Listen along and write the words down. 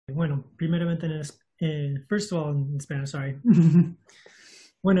Bueno, primeramente first of all, in Spanish, sorry.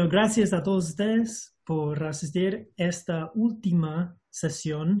 Bueno, gracias a todos ustedes por asistir a esta última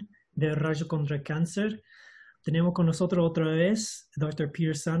sesión de Rayo contra Cáncer. Tenemos con nosotros otra vez a Dr.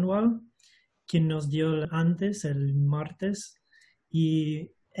 Peter Sandwall, quien nos dio antes, el martes,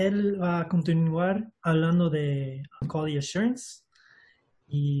 y él va a continuar hablando de Quality Assurance.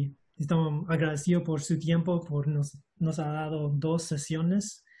 Y estamos agradecidos por su tiempo, nos ha dado 2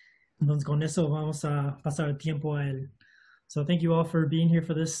 sesiones. Entonces, con eso vamos a pasar el tiempo a él. So thank you all for being here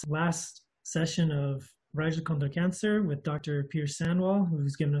for this last session of Rayos contra Cancer with Dr. Peter Sandwall,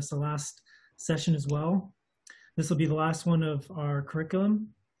 who's given us the last session as well. This will be the last one of our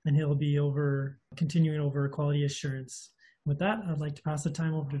curriculum, and he'll be continuing over quality assurance. With that, I'd like to pass the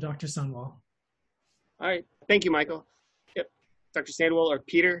time over to Dr. Sandwall. All right. Thank you, Michael. Yep. Dr. Sandwall, or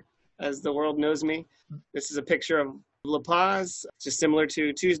Peter, as the world knows me. This is a picture of La Paz, just similar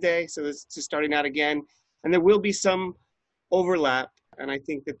to Tuesday. So this is just starting out again. And there will be some overlap. And I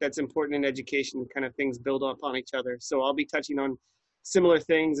think that that's important in education, kind of things build up on each other. So I'll be touching on similar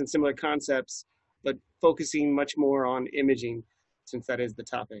things and similar concepts, but focusing much more on imaging, since that is the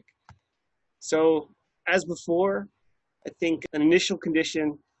topic. So as before, I think an initial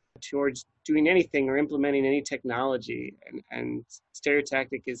condition towards doing anything or implementing any technology, and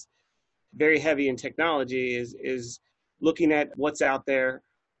stereotactic is very heavy in technology, is looking at what's out there,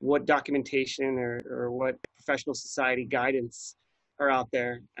 what documentation or what professional society guidance are out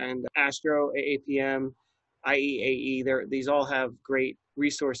there. And ASTRO, AAPM, IEAE, these all have great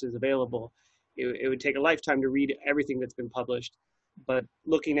resources available. It would take a lifetime to read everything that's been published, but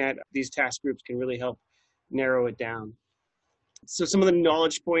looking at these task groups can really help narrow it down. So some of the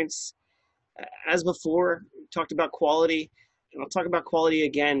knowledge points, as before, talked about quality, and I'll talk about quality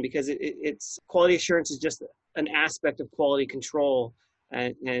again because it's quality assurance is just an aspect of quality control,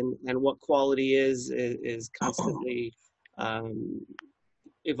 and what quality is constantly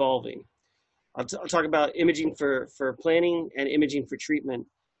evolving. I'll talk about imaging for planning and imaging for treatment,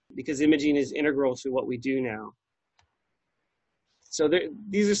 because imaging is integral to what we do now. So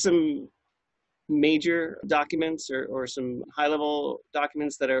these are some major documents or some high-level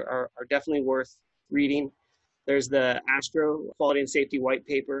documents that are definitely worth reading. There's the ASTRO Quality and Safety White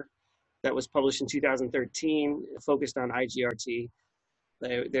Paper that was published in 2013, focused on IGRT.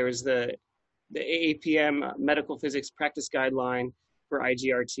 There was the AAPM Medical Physics Practice Guideline for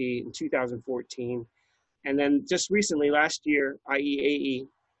IGRT in 2014. And then just recently, last year, IEAE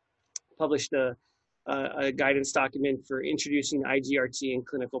published a guidance document for introducing IGRT in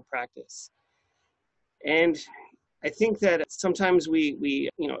clinical practice. And I think that sometimes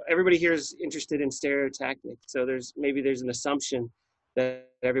everybody here is interested in stereotactic. So there's an assumption that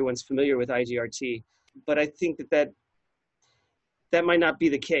everyone's familiar with IGRT, but I think that might not be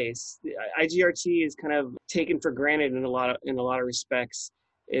the case. IGRT is kind of taken for granted in a lot of respects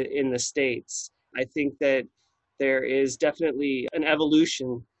in the States. I think that there is definitely an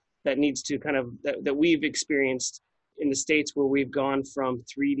evolution that needs to that we've experienced in the States, where we've gone from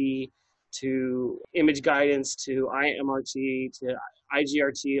 3D to image guidance to IMRT to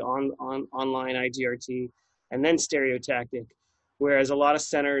IGRT online IGRT, and then stereotactic. Whereas a lot of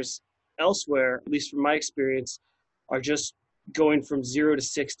centers elsewhere, at least from my experience, are just going from 0 to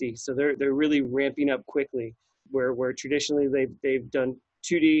 60. So they're really ramping up quickly, where traditionally they've done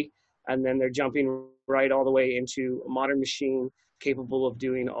 2D, and then they're jumping right all the way into a modern machine capable of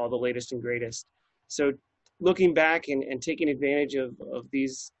doing all the latest and greatest. So looking back and taking advantage of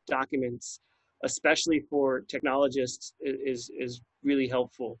these documents, especially for technologists, is really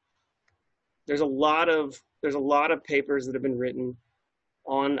helpful. There's a lot of papers that have been written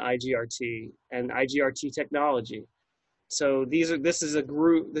on IGRT and IGRT technology. So this is a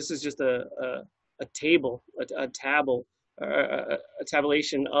group. This is just a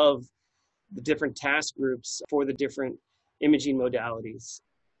tabulation of the different task groups for the different imaging modalities.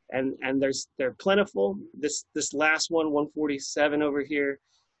 And they're plentiful. This last one, 147 over here,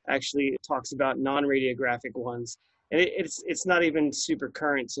 actually talks about non-radiographic ones, and it's not even super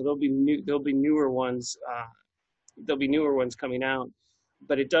current. So there'll be newer ones. There'll be newer ones coming out,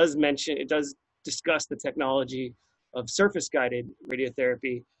 but it does discuss the technology of surface-guided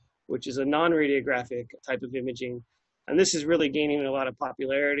radiotherapy, which is a non-radiographic type of imaging, and this is really gaining a lot of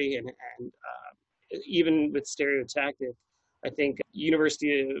popularity. And even with stereotactic, I think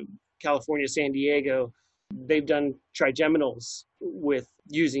University of California, San Diego, they've done trigeminals with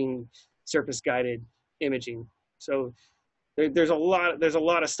using surface-guided imaging. So there's a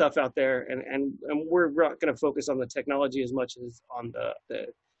lot of stuff out there, and we're not going to focus on the technology as much as on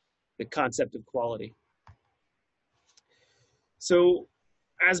the concept of quality. So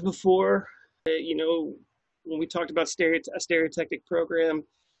as before, when we talked about a stereotactic program,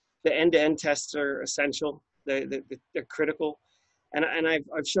 the end-to-end tests are essential. They're critical. And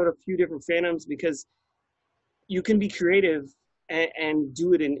I've showed a few different phantoms because you can be creative and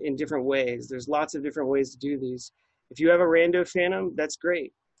do it in different ways. There's lots of different ways to do these. If you have a rando phantom, that's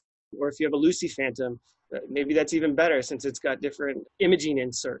great. Or if you have a Lucy phantom, maybe that's even better since it's got different imaging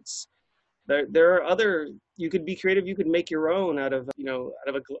inserts. There are other, you could be creative. You could make your own out of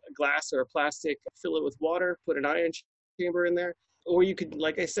a glass or a plastic, fill it with water, put an ion chamber in there. Or you could,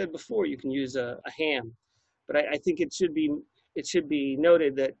 like I said before, you can use a ham. But I think it should be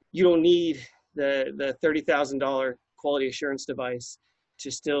noted that you don't need the $30,000 quality assurance device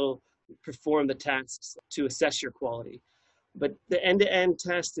to still perform the tasks to assess your quality. But the end-to-end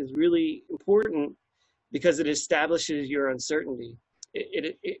test is really important because it establishes your uncertainty.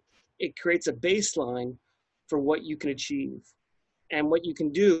 It creates a baseline for what you can achieve. And what you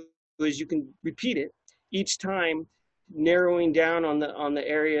can do is you can repeat it each time, narrowing down on the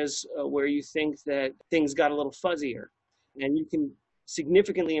areas where you think that things got a little fuzzier. And you can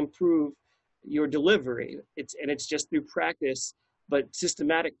significantly improve your delivery. It's just through practice, but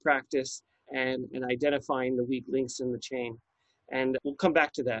systematic practice and identifying the weak links in the chain. And we'll come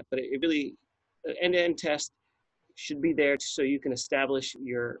back to that, but it really, end-to-end test should be there so you can establish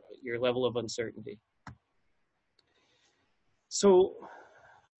your level of uncertainty. So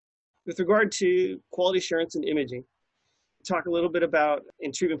with regard to quality assurance and imaging, talk a little bit about,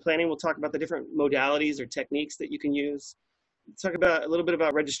 in treatment planning, we'll talk about the different modalities or techniques that you can use. Talk about a little bit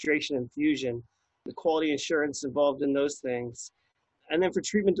about registration and fusion, the quality assurance involved in those things. And then for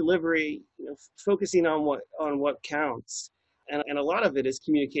treatment delivery, focusing on what counts. And a lot of it is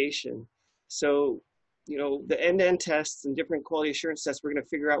communication. So, the end-to-end tests and different quality assurance tests, we're going to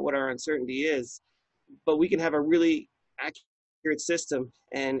figure out what our uncertainty is, but we can have a really accurate system.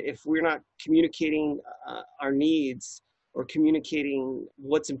 And if we're not communicating our needs or communicating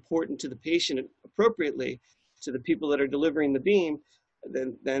what's important to the patient appropriately to the people that are delivering the beam,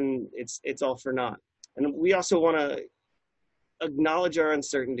 then it's all for naught. And we also want to acknowledge our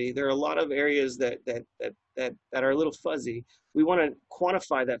uncertainty. There are a lot of areas that are a little fuzzy. We want to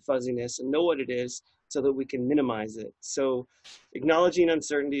quantify that fuzziness and know what it is so that we can minimize it. So acknowledging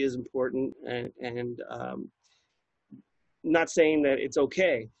uncertainty is important, and not saying that it's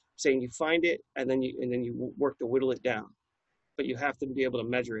okay, saying you find it and then you work to whittle it down, but you have to be able to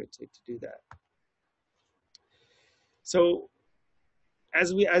measure it to do that. So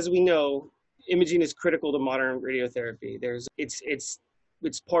as we know, imaging is critical to modern radiotherapy.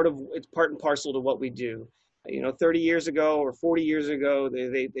 It's part and parcel to what we do. 30 years ago or 40 years ago,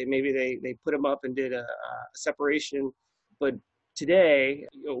 they put them up and did a separation, but today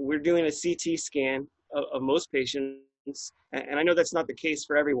we're doing a CT scan of most patients, and I know that's not the case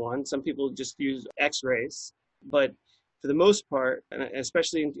for everyone. Some people just use X-rays, but for the most part, and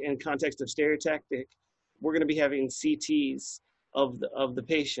especially in context of stereotactic, we're going to be having CTs of the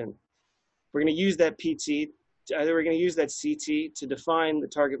patient. We're going to use that PT, either we're going to use that CT to define the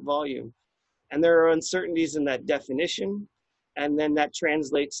target volume. And there are uncertainties in that definition, and then that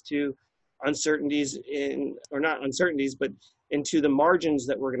translates to uncertainties or not uncertainties, but into the margins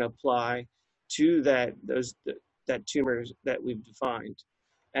that we're going to apply to that tumors that we've defined.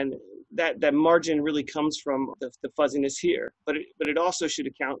 And that margin really comes from the fuzziness here, but it also should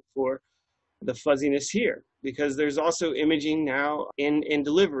account for the fuzziness here, because there's also imaging now in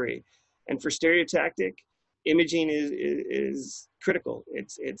delivery. And for stereotactic, imaging is critical.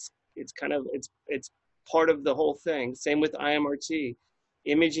 It's part of the whole thing. Same with IMRT.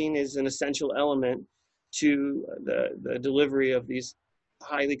 Imaging is an essential element to the delivery of these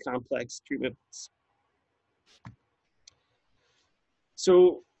highly complex treatments.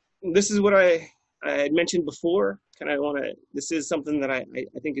 So this is what I had mentioned before. This is something that I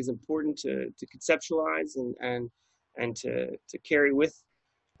think is important to conceptualize and to carry with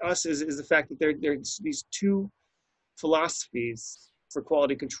us is the fact that there's these two philosophies for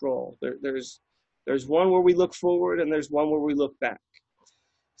quality control. There's one where we look forward and there's one where we look back.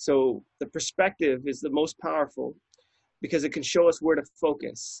 So the perspective is the most powerful because it can show us where to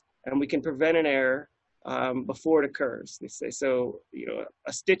focus, and we can prevent an error before it occurs. They say, so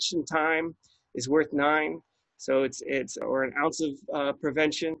a stitch in time is worth 9. So or an ounce of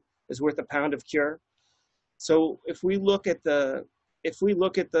prevention is worth a pound of cure. So if we look at the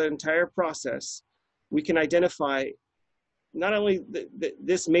entire process, we can identify not only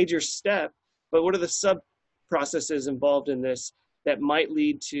this major step, but what are the sub processes involved in this that might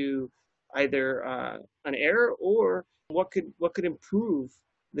lead to either an error or what could improve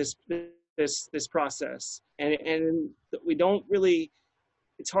this process. And we don't really,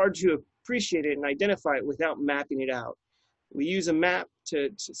 it's hard to appreciate it and identify it without mapping it out. We use a map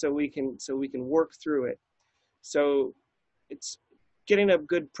so we can work through it. So it's getting a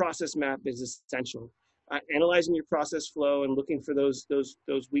good process map is essential. Analyzing your process flow and looking for those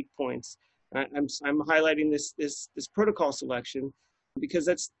weak points. I'm highlighting this protocol selection because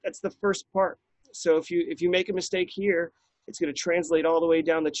that's the first part. So if you make a mistake here, it's going to translate all the way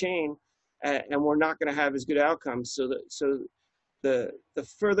down the chain, and we're not going to have as good outcomes. So the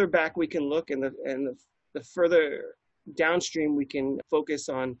further back we can look, and the further downstream we can focus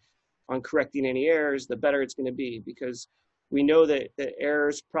on correcting any errors, the better it's going to be, because we know that the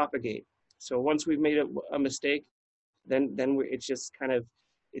errors propagate. So once we've made a mistake, then it's just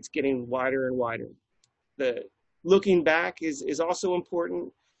it's getting wider and wider. The looking back is also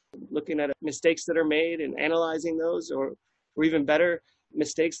important. Looking at mistakes that are made and analyzing those, or even better,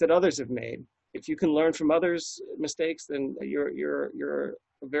 mistakes that others have made. If you can learn from others' mistakes, then you're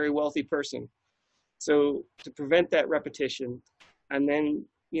a very wealthy person. So to prevent that repetition, and then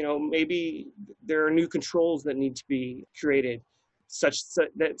maybe there are new controls that need to be created, such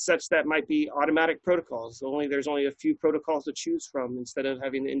that might be automatic protocols. There's only a few protocols to choose from, instead of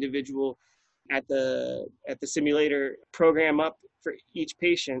having the individual at the simulator program up for each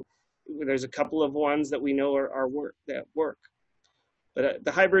patient. There's a couple of ones that we know that work. But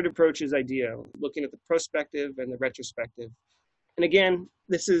the hybrid approach is ideal, looking at the prospective and the retrospective. And again,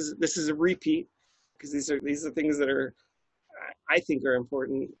 this is a repeat, because these are things that I think are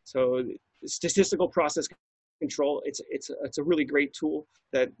important. So statistical process control, it's a really great tool.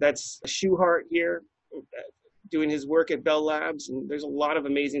 That's Schuhart here, doing his work at Bell Labs, and there's a lot of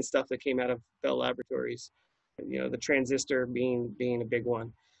amazing stuff that came out of Bell Laboratories. The transistor being a big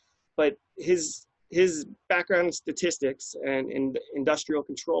one. But his background in statistics and industrial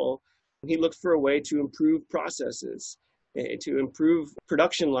control, he looked for a way to improve processes, to improve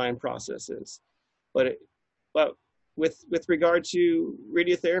production line processes. But with regard to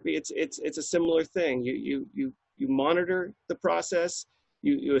radiotherapy, it's a similar thing. You monitor the process,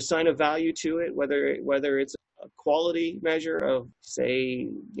 you assign a value to it, whether it's a quality measure of, say,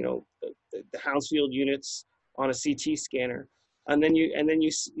 the Hounsfield units on a CT scanner, and then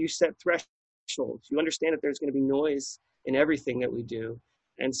you set thresholds. You understand that there's going to be noise in everything that we do,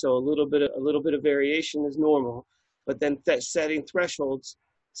 and so a little bit of variation is normal. But then setting thresholds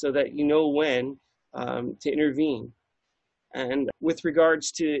so that you know when to intervene. And with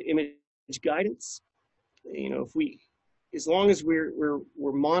regards to image guidance, as long as we're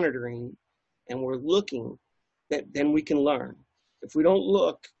monitoring and we're looking, then we can learn. If we don't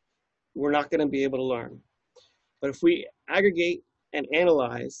look, we're not going to be able to learn. But if we aggregate and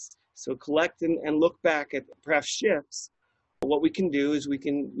analyze, so collect and look back at perhaps shifts, what we can do is we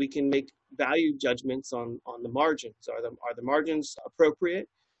can make value judgments on the margins. Are the margins appropriate?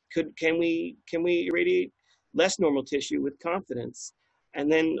 Can we irradiate less normal tissue with confidence?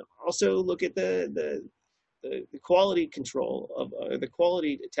 And then also look at the quality control of the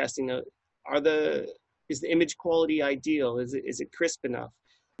quality testing. Is the image quality ideal? Is it crisp enough?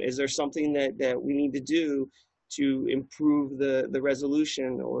 Is there something that we need to do to improve the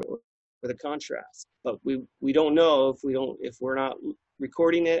resolution or the contrast? But we don't know if we're not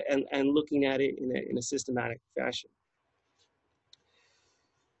recording it and looking at it in a systematic fashion.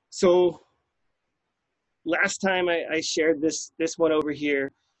 So last time I shared this one over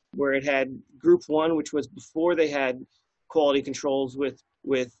here, where it had group 1, which was before they had quality controls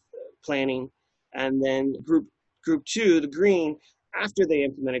with planning, and then group 2, the green, after they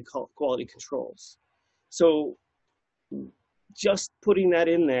implemented quality controls. So just putting that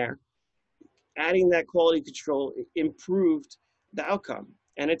in there, adding that quality control, improved the outcome.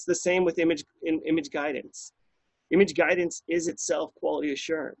 And it's the same with image guidance. Image guidance is itself quality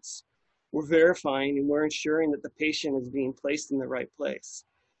assurance. We're verifying and we're ensuring that the patient is being placed in the right place.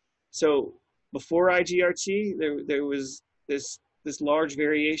 So before IGRT, there was this large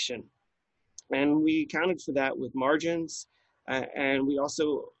variation, and we accounted for that with margins, and we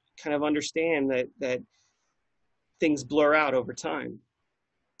also kind of understand that things blur out over time.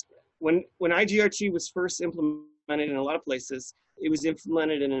 When IGRT was first implemented in a lot of places, it was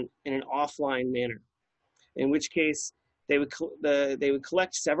implemented in an offline manner, in which case they would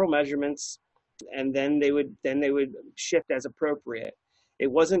collect several measurements, and then they would shift as appropriate.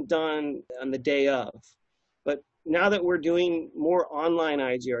 It wasn't done on the day of. But now that we're doing more online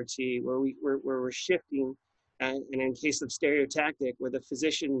IGRT, where we're shifting, and in case of stereotactic, where the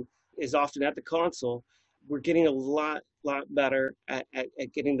physician is often at the console, we're getting a lot better at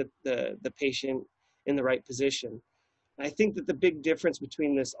getting the patient in the right position. I think that the big difference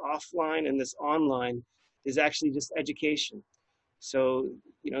between this offline and this online is actually just education. So,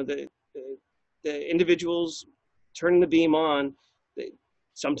 you know, the individuals turning the beam on,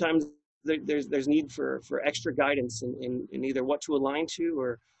 sometimes there's need for extra guidance in either what to align to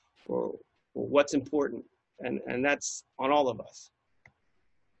or what's important, and that's on all of us.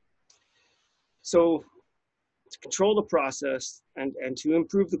 So to control the process and to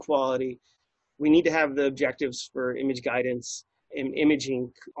improve the quality, we need to have the objectives for image guidance and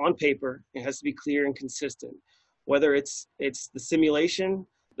imaging on paper. It has to be clear and consistent, whether it's the simulation,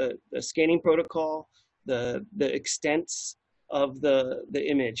 the scanning protocol, the extents of the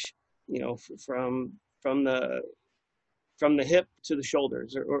image, you know, from the hip to the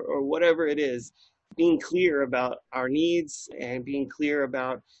shoulders, or whatever it is, being clear about our needs and being clear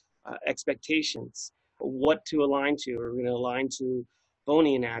about expectations, what to align to. Are we going to align to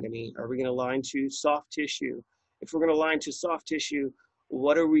bony anatomy? Are we going to align to soft tissue? If we're going to align to soft tissue,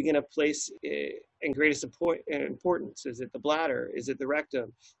 what are we going to place in greatest importance? Is it the bladder? Is it the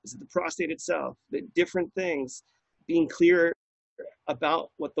rectum? Is it the prostate itself? The different things, being clear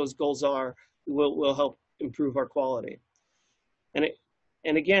about what those goals are will help improve our quality. And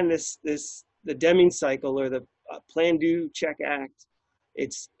again, the Deming cycle, or the plan, do, check, act.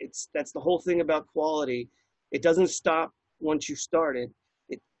 That's the whole thing about quality. It doesn't stop once you've started.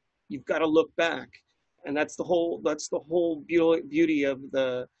 You've got to look back, and that's the whole beauty of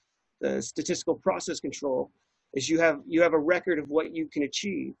the statistical process control, is you have a record of what you can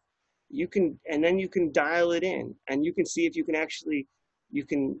achieve. And then you can dial it in, and you can see if you can actually you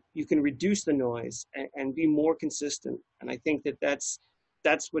can reduce the noise and be more consistent. And I think that's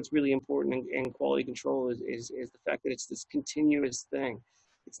what's really important in quality control is the fact that it's this continuous thing.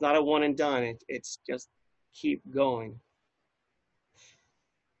 It's not a one and done. It's just keep going.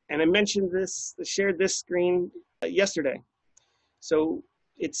 And I mentioned this, shared this screen yesterday. So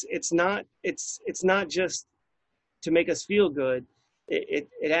it's not just to make us feel good.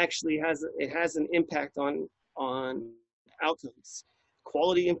 It actually has an impact on outcomes.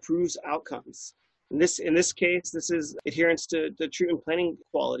 Quality improves outcomes. In this case, this is adherence to the treatment planning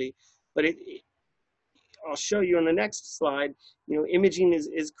quality, but I'll show you on the next slide, you know, imaging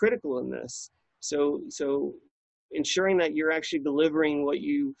is critical in this. So ensuring that you're actually delivering what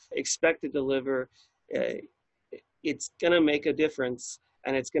you expect to deliver, it's gonna make a difference,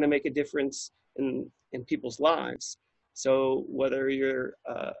 and it's gonna make a difference in people's lives. So whether you're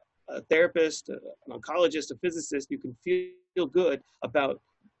a therapist, an oncologist, a physicist, you can feel good about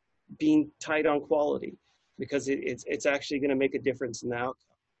being tight on quality, because it's actually going to make a difference in the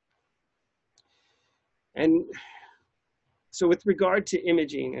outcome. And so with regard to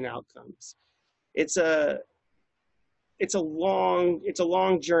imaging and outcomes, it's a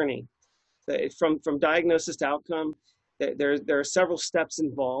long journey from diagnosis to outcome. There are several steps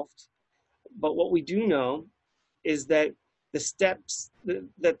involved, but what we do know is that the steps,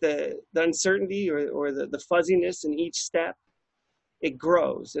 that the uncertainty or the fuzziness in each step, it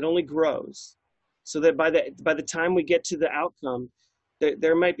grows. It only grows. So that by the time we get to the outcome,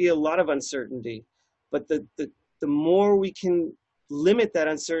 there might be a lot of uncertainty, but the more we can limit that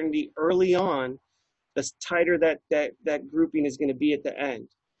uncertainty early on, the tighter that grouping is going to be at the end.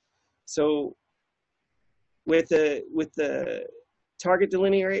 So with the target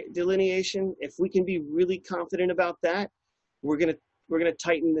delineation, if we can be really confident about that, we're gonna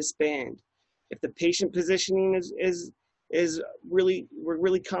tighten this band. If the patient positioning is really, we're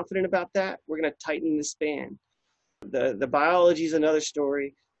really confident about that, we're gonna tighten this band. The biology is another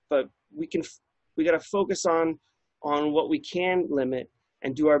story, but we gotta focus on what we can limit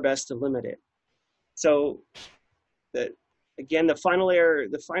and do our best to limit it. So again, the final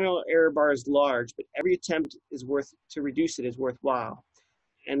error bar is large, but every attempt to reduce it is worthwhile.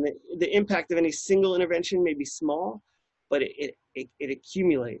 And the impact of any single intervention may be small, but it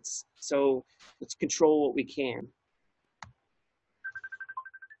accumulates. So let's control what we can.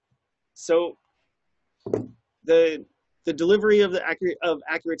 So the delivery of accurate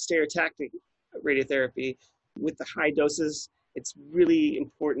stereotactic radiotherapy with the high doses, it's really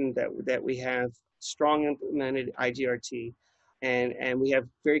important that we have strong implemented IGRT, and we have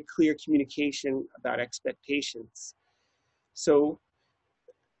very clear communication about expectations. So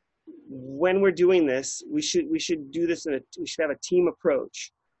when we're doing this, we should do this we should have a team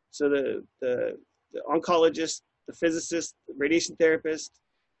approach. So the oncologist, the physicist, the radiation therapist,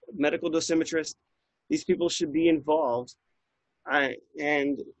 medical dosimetrist, these people should be involved,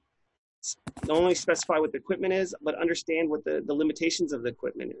 and not only specify what the equipment is, but understand what the limitations of the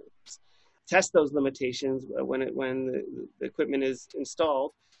equipment is. Test those limitations when the equipment is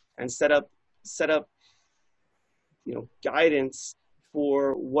installed, and set up guidance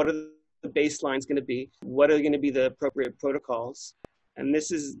for what are the baseline is going to be, what are going to be the appropriate protocols. And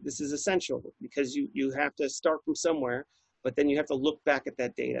this is essential because you have to start from somewhere, but then you have to look back at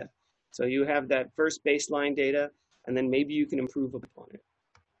that data. So you have that first baseline data, and then maybe you can improve upon it.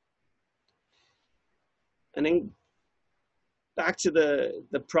 And then back to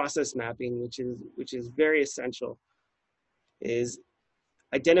the process mapping, which is very essential, is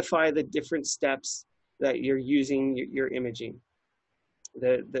identify the different steps that you're using your imaging.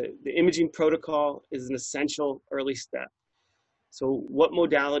 The imaging protocol is an essential early step. So what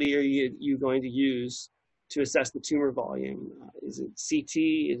modality are you going to use to assess the tumor volume? Is it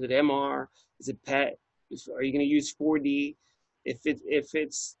CT? Is it MR? Is it PET? Are you going to use 4D? If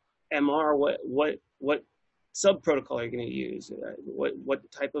it's MR, what sub protocol are you going to use? What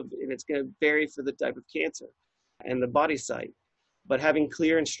type of, and it's going to vary for the type of cancer and the body site. But having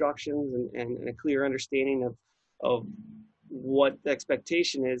clear instructions and a clear understanding of what the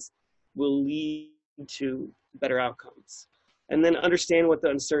expectation is will lead to better outcomes. And then understand what the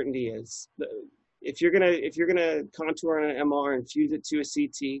uncertainty is. If you're gonna contour on an MR and fuse it to a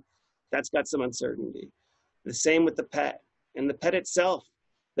CT, that's got some uncertainty. The same with the PET. And the PET itself,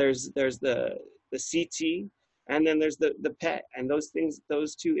 there's the CT, and then there's the PET. And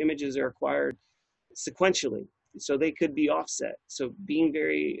those two images are acquired sequentially, so they could be offset. So being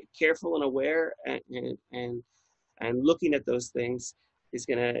very careful and aware and looking at those things is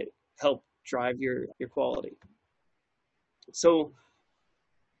going to help drive your quality. So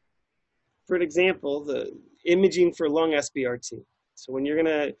for an example, the imaging for lung SBRT. So when you're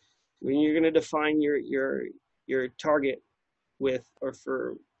gonna define your target with, or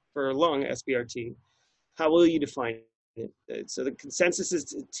for lung SBRT, how will you define it? So the consensus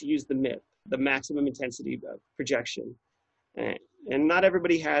is to use the MIP, the maximum intensity projection. And not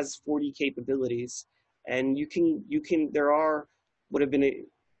everybody has 4D capabilities. And there are what have been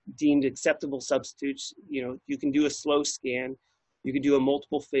deemed acceptable substitutes. You can do a slow scan. You can do a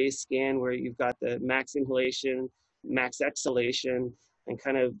multiple phase scan where you've got the max inhalation, max exhalation, and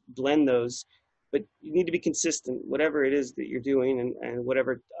kind of blend those. But you need to be consistent, whatever it is that you're doing and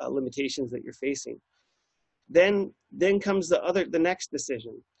whatever limitations that you're facing. Then comes the next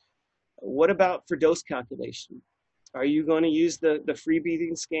decision. What about for dose calculation? Are you going to use the free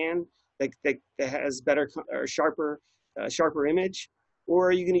breathing scan that has better or sharper image, or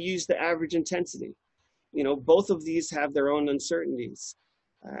are you going to use the average intensity? Both of these have their own uncertainties.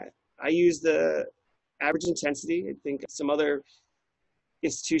 I use the average intensity. I think some other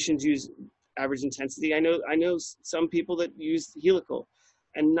institutions use average intensity. I know some people that use helical,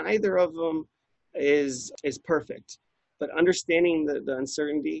 and neither of them is perfect. But understanding the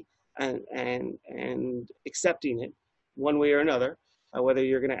uncertainty and accepting it one way or another, whether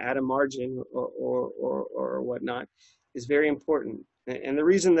you're going to add a margin or whatnot, is very important. And the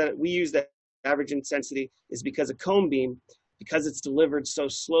reason that we use that average intensity is because a cone beam, because it's delivered so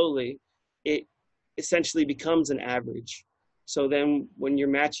slowly, it essentially becomes an average. So then when you're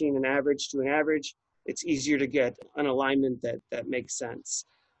matching an average to an average, it's easier to get an alignment that makes sense.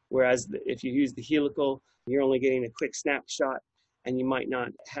 Whereas if you use the helical, you're only getting a quick snapshot and you might not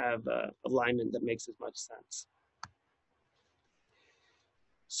have alignment that makes as much sense.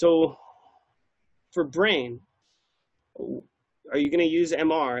 So for brain, are you going to use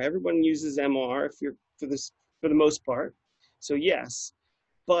MR? Everyone uses MR for the most part. So yes,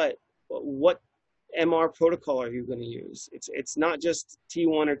 but what MR protocol are you going to use? It's not just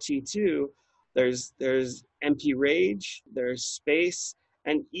T1 or T2. There's MP Rage, there's space,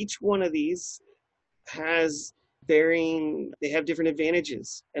 and each one of these has they have different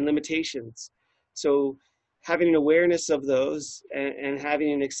advantages and limitations. So having an awareness of those and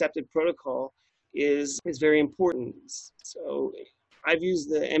having an accepted protocol is very important. So I've used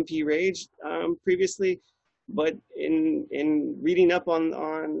the MP Rage previously, but in reading up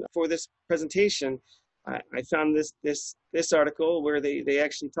on for this presentation, I found this article where they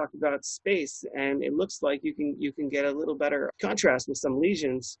actually talked about space, and it looks like you can get a little better contrast with some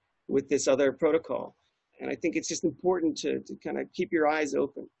lesions with this other protocol. And I think it's just important to kind of keep your eyes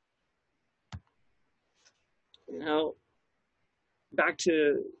open. Now, back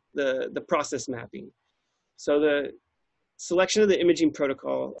to the process mapping. So the selection of the imaging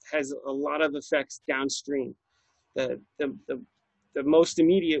protocol has a lot of effects downstream. The most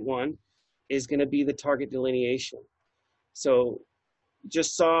immediate one is going to be the target delineation. So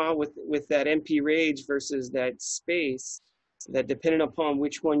just saw with that MP Rage versus that space, that depending upon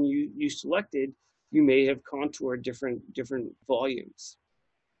which one you selected, you may have contoured different volumes.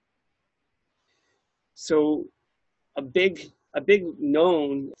 So a big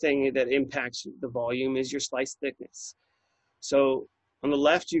known thing that impacts the volume is your slice thickness. So On the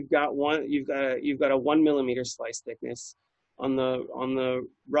left, you've got a 1 millimeter slice thickness. On the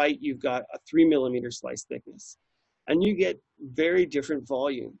right, you've got a 3 millimeter slice thickness, and you get very different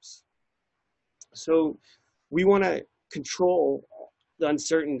volumes. So we want to control the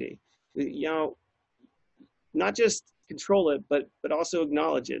uncertainty. You know, not just control it, but also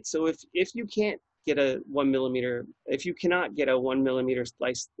acknowledge it. So if you can't get a 1 millimeter, if you cannot get a 1 millimeter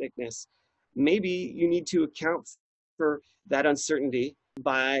slice thickness, maybe you need to account for that uncertainty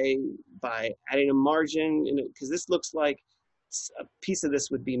by adding a margin, because this looks like a piece of this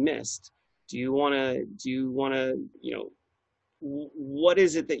would be missed. Do you want to, what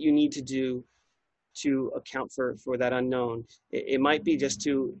is it that you need to do to account for that unknown? It might be just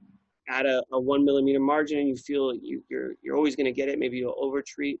to add a 1 millimeter margin, and you feel you're always going to get it. Maybe you'll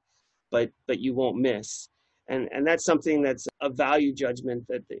overtreat, but you won't miss. And that's something that's a value judgment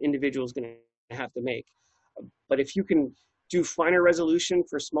that the individual is going to have to make. But if you can do finer resolution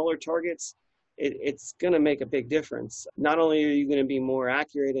for smaller targets, it's going to make a big difference. Not only are you going to be more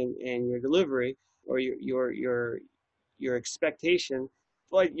accurate in your delivery or your expectation,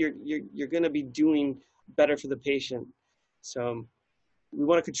 but you're going to be doing better for the patient. So we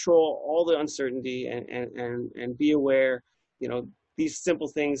want to control all the uncertainty and be aware. These simple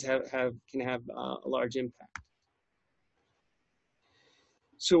things can have a large impact.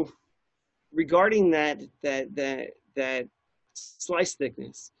 So regarding that slice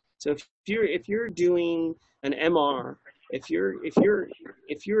thickness, so if you're doing an MR, if you're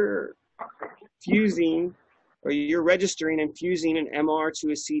fusing or you're registering and fusing an MR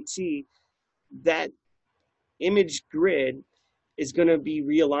to a CT, that image grid is going to be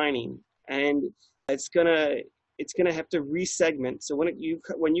realigning, and it's going to have to resegment. So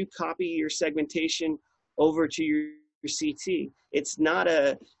when you copy your segmentation over to your CT, it's not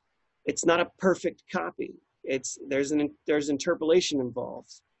a perfect copy. There's interpolation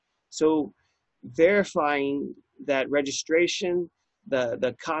involved. So verifying that registration,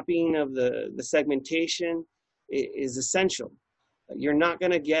 the copying of the segmentation is essential. You're not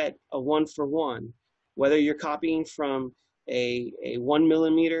going to get a 1-for-1, whether you're copying from a 1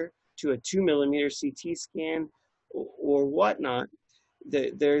 millimeter to a 2 millimeter CT scan or whatnot.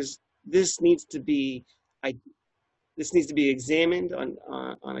 This needs to be examined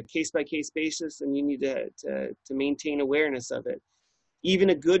on a case-by-case basis, and you need to maintain awareness of it.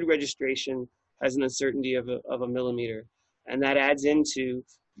 Even a good registration has an uncertainty of a millimeter, and that adds into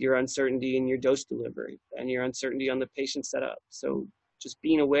your uncertainty in your dose delivery and your uncertainty on the patient setup. So just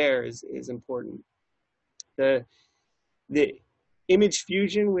being aware is important. The image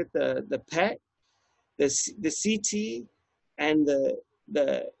fusion with the PET, the CT, and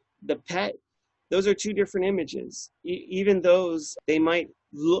the PET, those are two different images. Even those, they might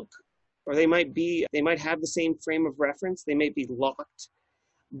look, or they might have the same frame of reference. They may be locked,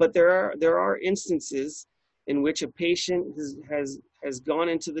 but there are instances in which a patient has gone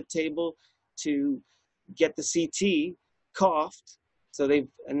into the table to get the CT, coughed, so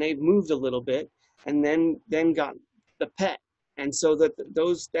they've moved a little bit, and then got the PET, and so that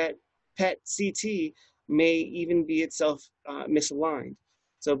that PET CT may even be itself misaligned.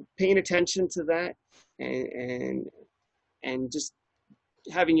 So paying attention to that and just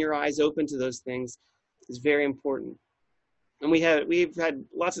having your eyes open to those things is very important. And we've had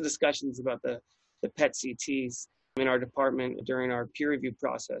lots of discussions about the PET CTs in our department during our peer review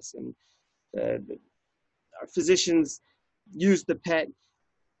process, and our physicians use the PET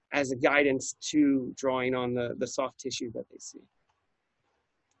as a guidance to drawing on the soft tissue that they see.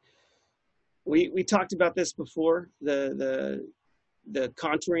 We talked about this before, the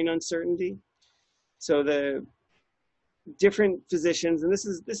contouring uncertainty. So the different physicians, and this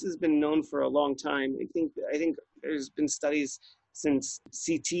has been known for a long time. I think there's been studies since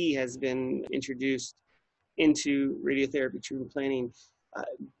CT has been introduced into radiotherapy treatment planning.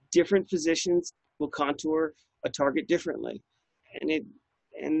 Different physicians will contour a target differently,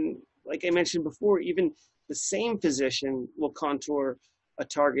 and like I mentioned before, even the same physician will contour a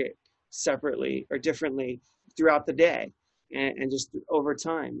target separately or differently throughout the day, and just over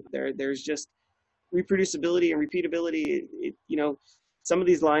time. There's just reproducibility and repeatability. Some of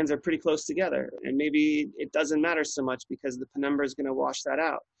these lines are pretty close together, and maybe it doesn't matter so much because the penumbra is going to wash that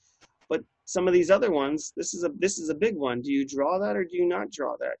out. But some of these other ones, this is a big one. Do you draw that or do you not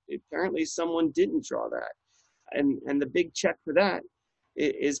draw that? Apparently someone didn't draw that, and the big check for that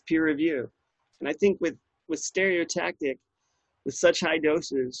is peer review. And I think with stereotactic, with such high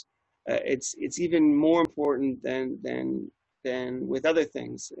doses, it's even more important than with other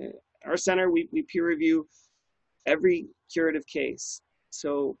things. Our center, we peer review every curative case.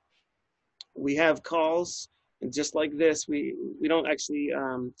 So we have calls And just like this, we don't actually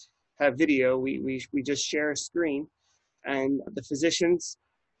have video. We just share a screen, and the physicians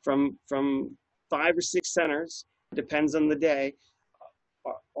from 5 or 6 centers, depends on the day,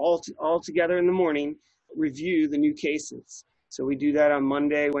 all together in the morning, review the new cases. So we do that on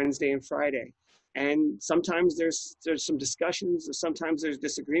Monday, Wednesday, and Friday. And sometimes there's some discussions, or sometimes there's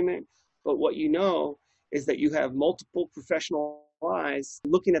disagreement. But what you know is that you have multiple professional eyes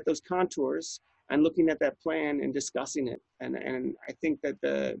looking at those contours and looking at that plan and discussing it. And I think that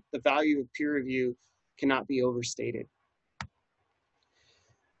the value of peer review cannot be overstated.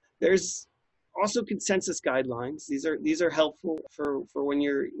 There's also consensus guidelines. These are helpful for when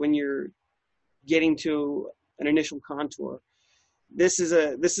you're getting to an initial contour. This is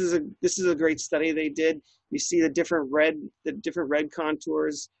a great study they did. You see the different red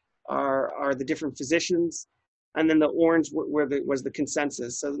contours are the different physicians, and then the orange was the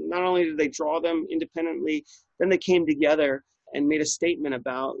consensus. So not only did they draw them independently, then they came together and made a statement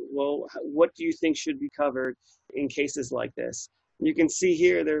about, well, what do you think should be covered in cases like this? You can see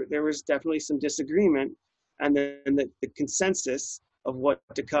here there was definitely some disagreement, and then the consensus of what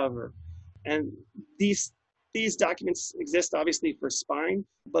to cover. And these documents exist obviously for spine,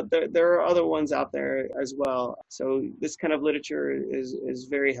 but there are other ones out there as well. So this kind of literature is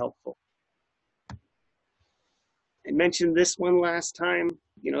very helpful. I mentioned this one last time,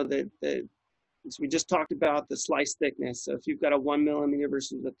 as we just talked about, the slice thickness. So if you've got a 1 millimeter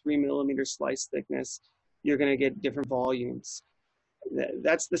versus a 3 millimeter slice thickness, you're going to get different volumes.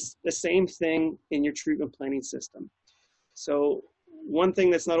 That's the same thing in your treatment planning system. So one thing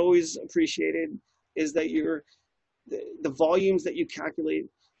that's not always appreciated is that the volumes that you calculate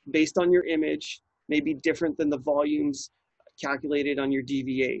based on your image may be different than the volumes calculated on your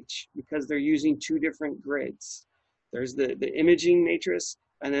DVH, because they're using 2 different grids. There's the imaging matrix,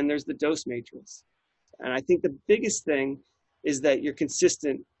 and then there's the dose matrix. And I think the biggest thing is that you're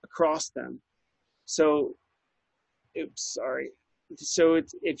consistent across them. So, if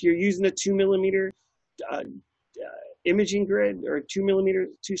you're using a 2 millimeter imaging grid, or 2 millimeter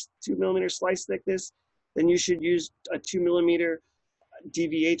slice thickness, then you should use a 2 millimeter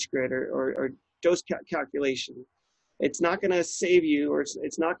DVH grid or dose calculation. It's not going to save you, or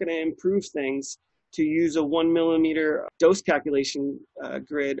it's not going to improve things to use a 1 millimeter dose calculation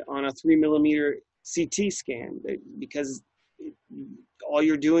grid on a 3 millimeter CT scan, because all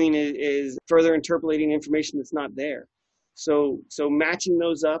you're doing is further interpolating information that's not there. So matching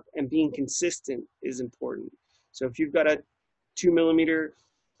those up and being consistent is important. So if you've got a 2 millimeter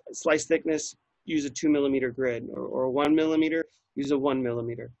slice thickness, use a 2 millimeter grid, or 1 millimeter, use a 1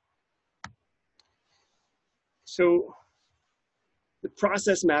 millimeter. So the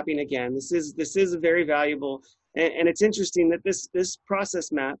process mapping, again, this is very valuable, and it's interesting that this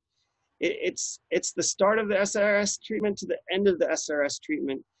process map, it's the start of the SRS treatment to the end of the SRS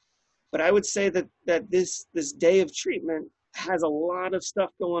treatment. But I would say that this day of treatment has a lot of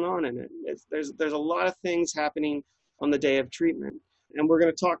stuff going on in it. There's a lot of things happening on the day of treatment, and we're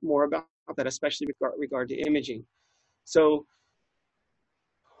going to talk more about that, especially with regard to imaging. So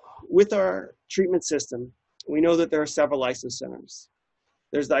with our treatment system, we know that there are several isocenters.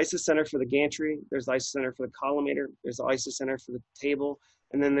 There's the isocenter for the gantry, there's the isocenter for the collimator, there's the isocenter for the table,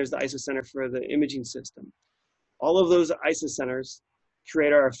 and then there's the isocenter for the imaging system. All of those isocenters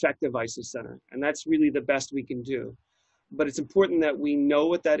create our effective isocenter, and that's really the best we can do. But it's important that we know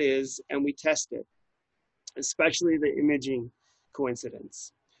what that is and we test it, especially the imaging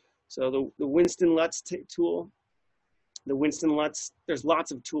coincidence. So the Winston-Lutz tool, there's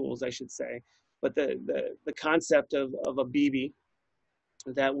lots of tools, I should say, but the concept of a BB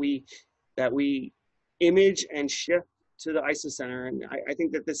that we image and shift to the isocenter, and I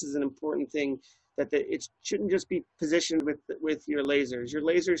think that this is an important thing, that it shouldn't just be positioned with your lasers. Your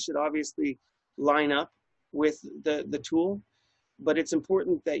lasers should obviously line up with the tool, but it's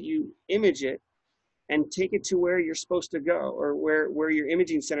important that you image it and take it to where you're supposed to go, or where your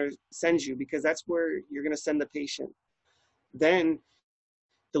imaging center sends you, because that's where you're going to send the patient. Then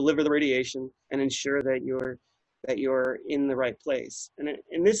deliver the radiation and ensure that you're in the right place. And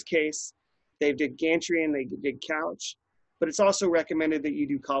in this case, they did gantry and they did couch, but it's also recommended that you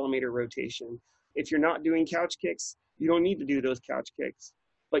do collimator rotation. If you're not doing couch kicks, you don't need to do those couch kicks,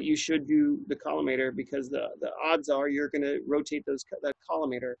 but you should do the collimator, because the odds are you're going to rotate that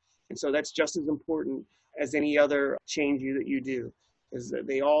collimator. And so that's just as important as any other change that you do, because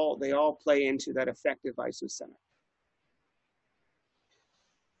they all play into that effective isocenter.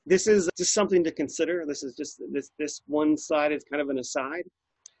 This is just something to consider. This is just this one slide is kind of an aside.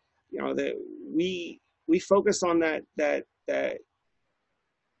 That we focus on that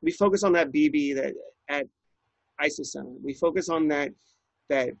BB that at isocenter. We focus on that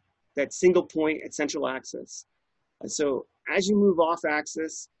single point at central axis. And so as you move off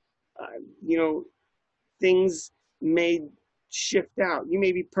axis, things may shift out. You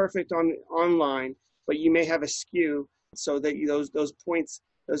may be perfect online, but you may have a skew so that those points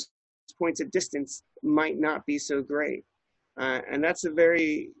at distance might not be so great. And that's a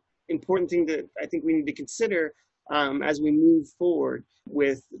very important thing that I think we need to consider as we move forward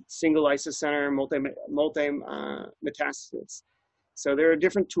with single isocenter multi-metastasis. So there are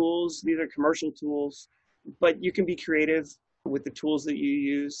different tools. These are commercial tools, but you can be creative with the tools that you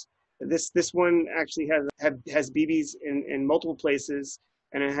use. This one actually has BBs in multiple places,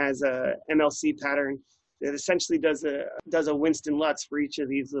 and it has a MLC pattern that essentially does a Winston Lutz for each of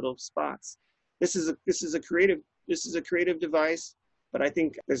these little spots. This is a creative device, but I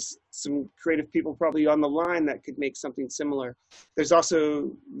think there's some creative people probably on the line that could make something similar. There's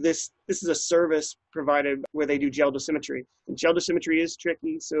also this is a service provided where they do gel dosimetry. And gel dosimetry is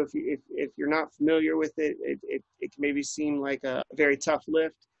tricky, so if you're not familiar with it, it can maybe seem like a very tough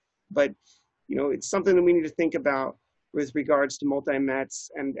lift, but it's something that we need to think about with regards to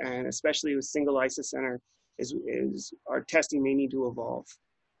multi-mets and especially with single isocenter is our testing may need to evolve.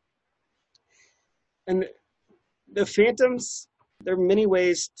 And the phantoms, there are many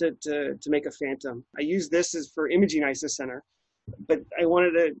ways to make a phantom. I use this as for imaging isocenter, but I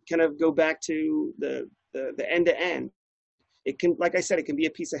wanted to kind of go back to the end to end. It can, like I said, it can be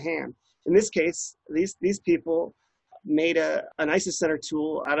a piece of ham. In this case, these people made an isocenter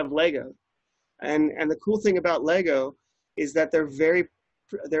tool out of Lego. And the cool thing about Lego is that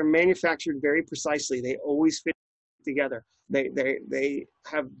they're manufactured very precisely. They always fit together. They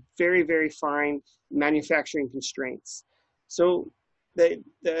have very, very fine manufacturing constraints. So the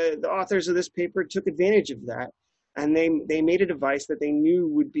authors of this paper took advantage of that, and they made a device that they knew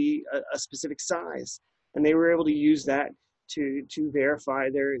would be a specific size, and they were able to use that to verify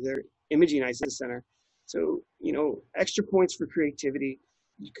their imaging isocenter. So extra points for creativity.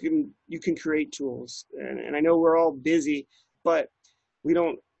 You can create tools, and I know we're all busy, but we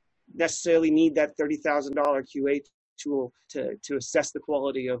don't necessarily need that $30,000 QA tool to assess the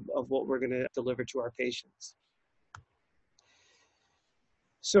quality of what we're going to deliver to our patients.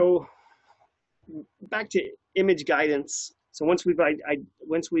 So back to image guidance. So once we've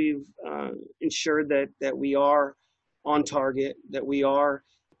ensured that we are on target, that we are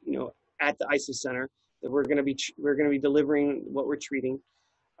at the isocenter, that we're going to be delivering what we're treating,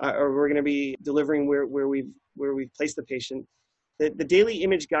 or we're going to be delivering where we've placed the patient. The daily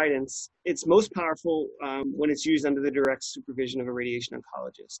image guidance, it's most powerful when it's used under the direct supervision of a radiation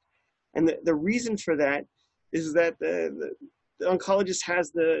oncologist. And the reason for that is that the oncologist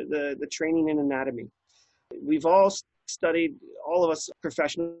has the training in anatomy. We've all studied, all of us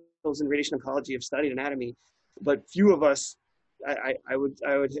professionals in radiation oncology have studied anatomy, but few of us, I would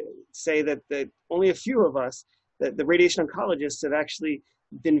say that only a few of us, that the radiation oncologists have actually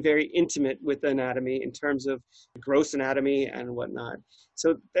been very intimate with anatomy in terms of gross anatomy and whatnot.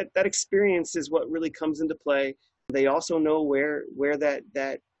 So that experience is what really comes into play. They also know where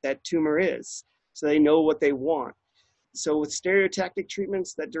that tumor is, so they know what they want. So with stereotactic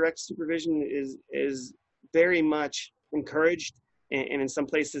treatments, that direct supervision is very much encouraged and in some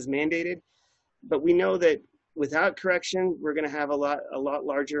places mandated. But we know that without correction, we're going to have a lot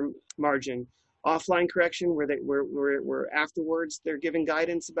larger margin. Offline correction, where afterwards they're giving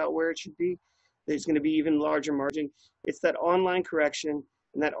guidance about where it should be, there's going to be even larger margin. It's that online correction,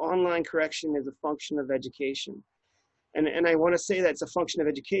 and that online correction is a function of education. And I want to say that it's a function of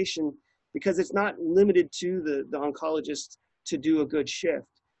education because it's not limited to the oncologist to do a good shift,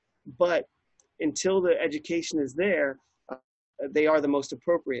 but until the education is there, they are the most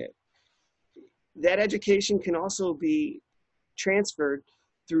appropriate. That education can also be transferred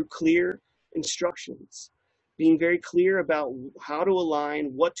through clear instructions, being very clear about how to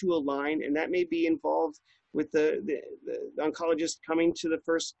align, what to align, and that may be involved with the oncologist coming to the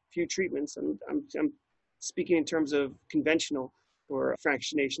first few treatments. I'm speaking in terms of conventional or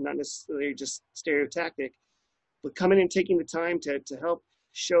fractionation, not necessarily just stereotactic, but coming and taking the time to help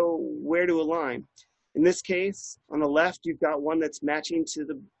show where to align. In this case, on the left, you've got one that's matching to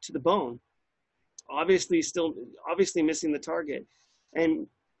the bone, obviously missing the target, and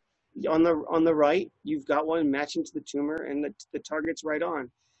on the right, you've got one matching to the tumor, and the target's right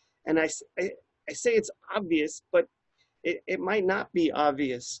on. And I say it's obvious, but it might not be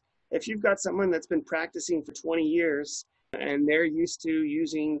obvious. If you've got someone that's been practicing for 20 years and they're used to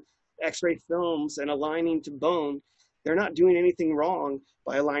using X-ray films and aligning to bone, they're not doing anything wrong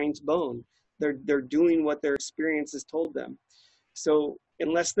by aligning to bone. They're doing what their experience has told them. So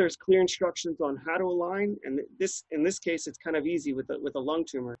unless there's clear instructions on how to align, and in this case, it's kind of easy with a lung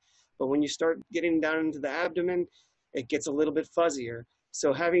tumor. But when you start getting down into the abdomen, it gets a little bit fuzzier.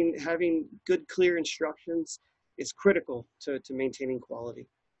 So having good, clear instructions is critical to maintaining quality.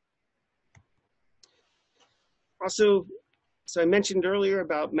 Also, so I mentioned earlier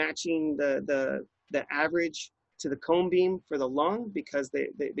about matching the average to the cone beam for the lung because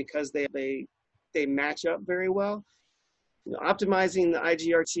they match up very well. You know, optimizing the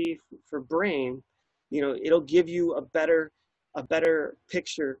IGRT for brain, you know, it'll give you a better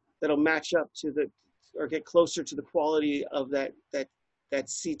picture that'll match up to or get closer to the quality of that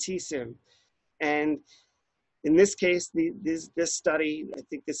CT sim. And in this case, this study, I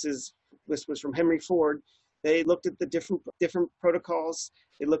think this was from Henry Ford. They looked at the different protocols.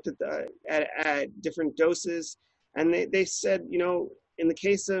 They looked at different doses, and they said, you know, in the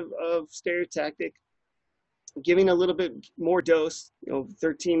case of stereotactic, giving a little bit more dose, you know,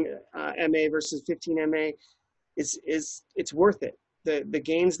 13 MA versus 15 MA, it's worth it. The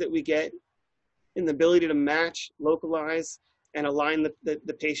gains that we get in the ability to match, localize, and align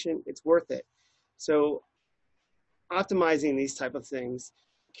the patient, it's worth it. So optimizing these type of things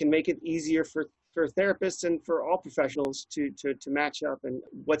can make it easier for therapists and for all professionals to match up and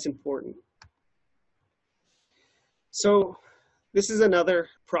what's important. So this is another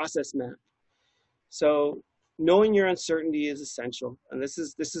process map. So knowing your uncertainty is essential, and this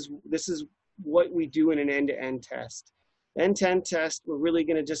is what we do in an end-to-end test. End-to-end test, we're really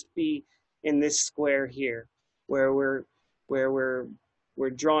going to just be in this square here, where we're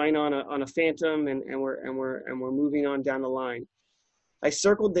drawing on a phantom and we're moving on down the line. I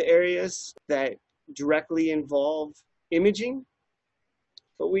circled the areas that directly involve imaging,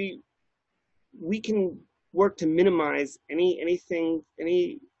 but we can work to minimize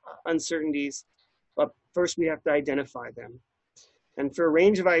any uncertainties, but first we have to identify them. And for a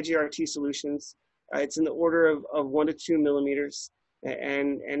range of IGRT solutions, it's in the order of 1 to 2 millimeters,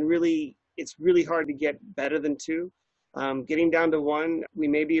 and really it's really hard to get better than 2. Getting down to 1, we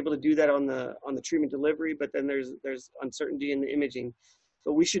may be able to do that on the treatment delivery, but then there's uncertainty in the imaging.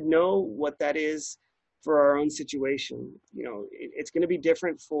 So we should know what that is for our own situation. You know, it's going to be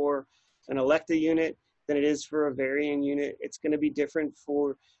different for an Electa unit than it is for a Varian unit. It's going to be different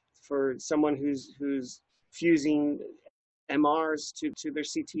for someone who's fusing MRs to their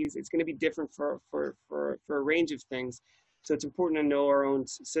CTs. It's going to be different for a range of things. So it's important to know our own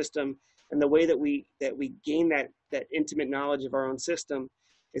system, and the way that we gain that intimate knowledge of our own system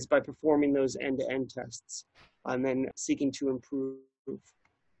is by performing those end-to-end tests and then seeking to improve.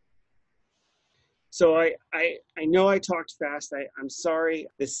 So I know I talked fast. I'm sorry.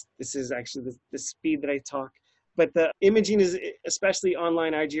 This is actually the speed that I talk. But the imaging is, especially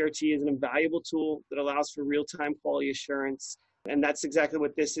online IGRT, is an invaluable tool that allows for real-time quality assurance. And that's exactly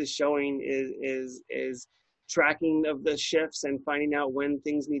what this is showing is tracking of the shifts and finding out when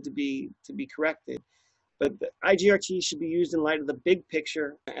things need to be corrected. But the IGRT should be used in light of the big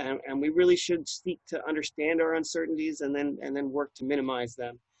picture, and we really should seek to understand our uncertainties and then work to minimize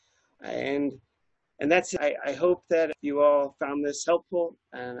them. And that's it. I hope that you all found this helpful,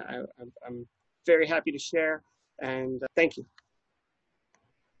 and I'm very happy to share. And thank you.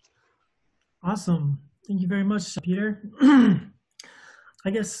 Awesome. Thank you very much, Peter. I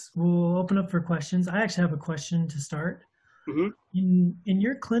guess we'll open up for questions. I actually have a question to start. Mm-hmm. In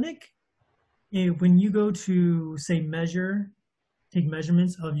your clinic, when you go to, say, take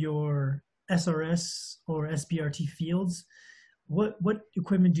measurements of your SRS or SBRT fields, what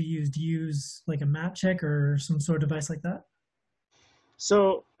equipment do you use? Do you use like a map check or some sort of device like that?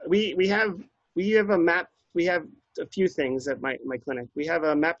 So we have a map. We have a few things at my clinic. We have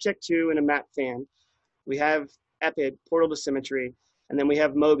a map check 2 and a map fan. We have EPID, portal dosimetry, and then we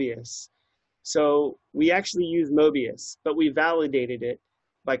have Mobius. So we actually use Mobius, but we validated it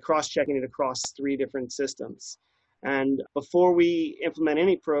by cross-checking it across 3 different systems. And before we implement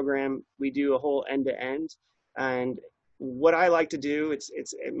any program, we do a whole end-to-end. And what I like to do, it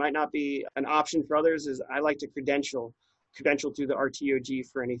might not be an option for others, is I like to credential through the RTOG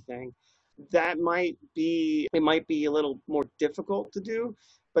for anything. It might be a little more difficult to do,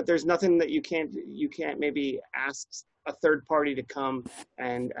 but there's nothing that you can't maybe ask a third party to come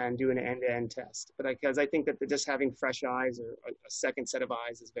and do an end-to-end test. But because I think that just having fresh eyes or a second set of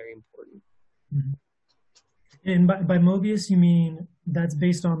eyes is very important. Mm-hmm. And by Mobius, you mean that's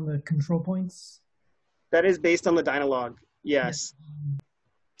based on the control points? That is based on the Dynalog, yes. Yeah.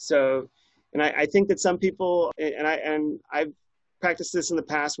 So, and I think that some people, and I've practiced this in the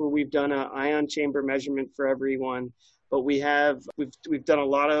past where we've done an ion chamber measurement for everyone, but we've done a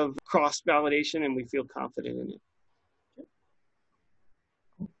lot of cross validation and we feel confident in it.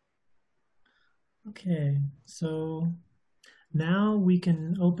 Okay, so now we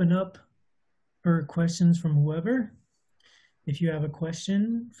can open up for questions from whoever. If you have a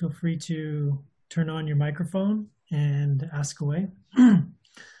question, feel free to turn on your microphone and ask away.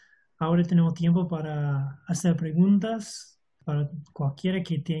 Ahora tenemos tiempo para hacer preguntas. Para cualquiera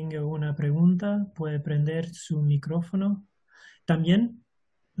que tenga una pregunta, puede prender su micrófono. También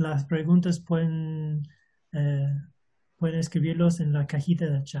las preguntas pueden escribirlos en la cajita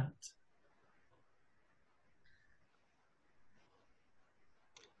de chat.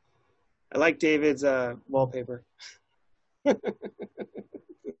 I like David's wallpaper.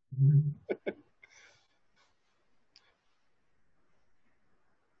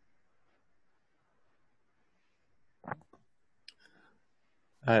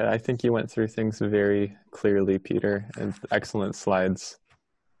 I think you went through things very clearly, Peter, and excellent slides.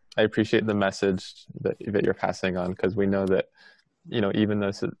 I appreciate the message that you're passing on, because we know that, even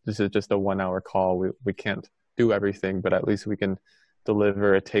though this is just a 1 hour call, we can't do everything, but at least we can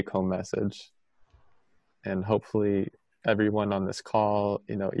deliver a take-home message. And hopefully everyone on this call,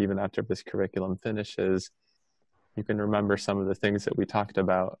 even after this curriculum finishes, you can remember some of the things that we talked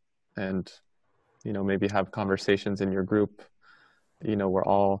about, and, maybe have conversations in your group. We're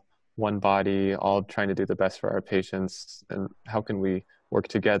all one body, all trying to do the best for our patients, and how can we work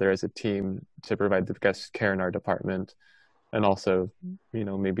together as a team to provide the best care in our department, and also,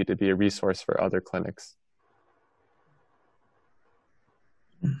 maybe to be a resource for other clinics.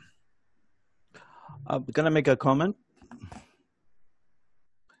 I'm going to make a comment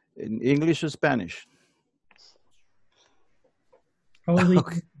in English or Spanish. Probably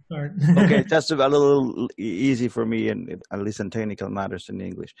Okay. start. Okay, that's a little easy for me, and at least in technical matters in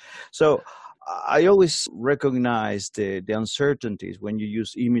English. So I always recognize the uncertainties when you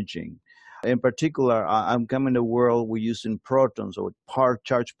use imaging. In particular, I'm coming to a world we're using protons or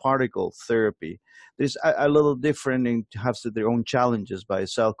charged particle therapy. There's a little different and has their own challenges by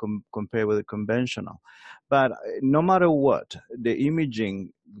itself compared with the conventional. But no matter what, the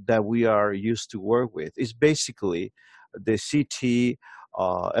imaging that we are used to work with is basically the CT,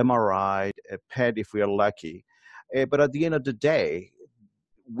 MRI, PET if we are lucky. But at the end of the day,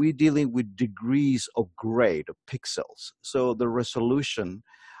 we're dealing with degrees of grade of pixels. So the resolution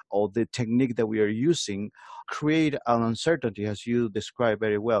or the technique that we are using create an uncertainty, as you described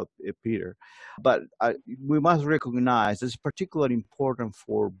very well, Peter. But we must recognize it's particularly important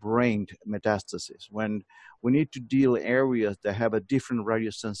for brain metastasis when we need to deal areas that have a different radio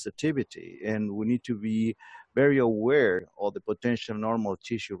sensitivity, and we need to be very aware of the potential normal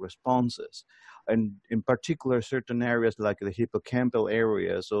tissue responses. And in particular, certain areas like the hippocampal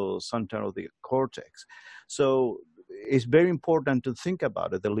areas or center of the cortex. So it's very important to think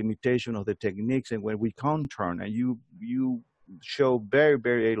about it, the limitation of the techniques, and when we can turn, and you show very,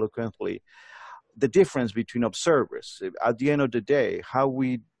 very eloquently the difference between observers. At the end of the day, how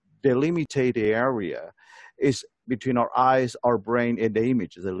we delimitate the area is between our eyes, our brain, and the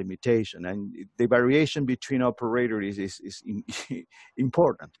image is a limitation. And the variation between operators is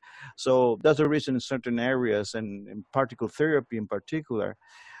important. So that's the reason in certain areas, and in particle therapy in particular,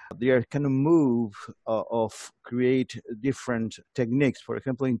 they are kind of move of create different techniques. For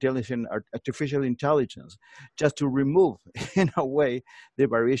example, artificial intelligence, just to remove, in a way, the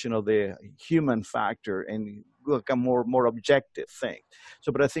variation of the human factor and look a more objective thing.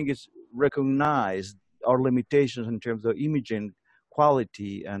 So, but I think it's recognized our limitations in terms of imaging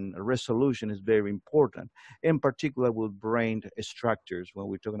quality and resolution is very important, in particular with brain structures when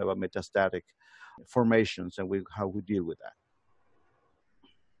we're talking about metastatic formations and how we deal with that.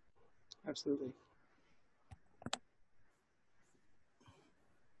 Absolutely.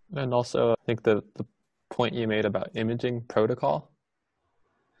 And also, I think the point you made about imaging protocol,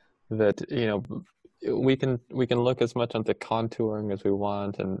 that we can look as much onto contouring as we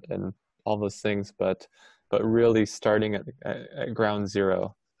want and all those things, but really starting at ground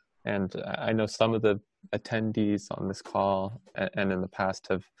zero. And I know some of the attendees on this call and in the past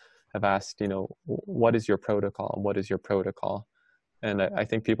have asked, what is your protocol? What is your protocol? And I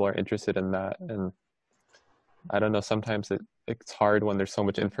think people are interested in that. And I don't know, sometimes it's hard when there's so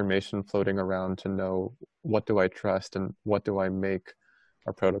much information floating around to know what do I trust and what do I make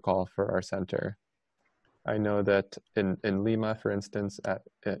our protocol for our center. I know that in Lima, for instance, at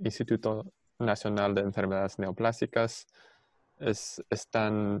Instituto Nacional de Enfermedades Neoplásicas,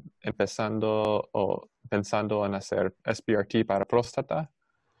 están empezando o pensando en hacer SBRT para próstata,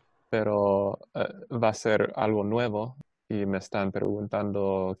 pero va a ser algo nuevo. Y me están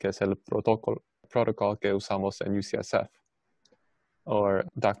preguntando qué es el protocol que usamos en UCSF. Or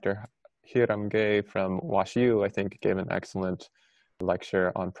Dr. Hiram Gay from WashU, I think, gave an excellent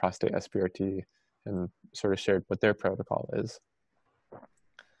lecture on prostate SBRT and sort of shared what their protocol is.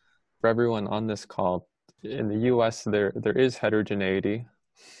 For everyone on this call, in the US, there is heterogeneity.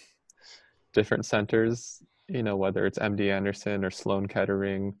 Different centers, you know, whether it's MD Anderson or Sloan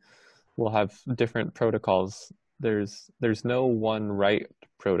Kettering, will have different protocols. There's no one right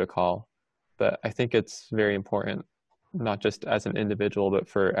protocol, but I think it's very important, not just as an individual, but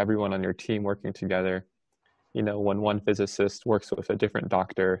for everyone on your team working together. You know, when one physicist works with a different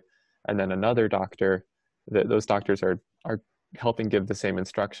doctor and then another doctor, those doctors are helping give the same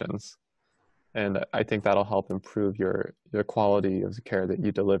instructions. And I think that'll help improve the quality of the care that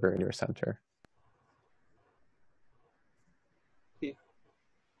you deliver in your center. Yeah.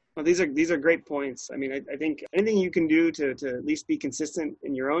 Well, these are great points. I mean, I think anything you can do to at least be consistent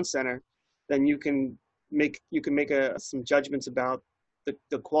in your own center, then you can make some judgments about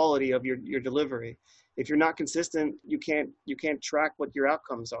the quality of your delivery. If you're not consistent, you can't track what your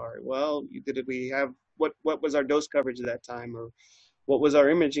outcomes are. Well, we have what was our dose coverage at that time, or what was our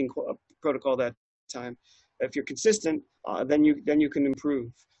imaging protocol that time? If you're consistent, then you can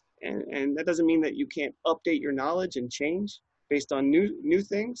improve, and that doesn't mean that you can't update your knowledge and change based on new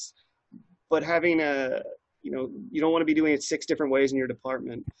things. But having you don't want to be doing it 6 different ways in your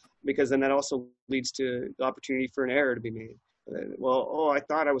department, because then that also leads to the opportunity for an error to be made. Well, I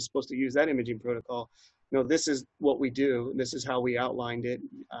thought I was supposed to use that imaging protocol. No, this is what we do. This is how we outlined it,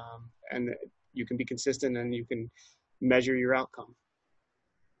 and you can be consistent and you can measure your outcome.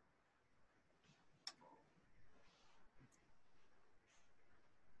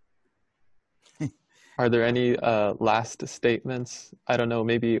 Are there any last statements? I don't know,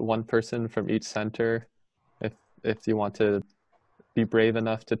 maybe one person from each center, if you want to be brave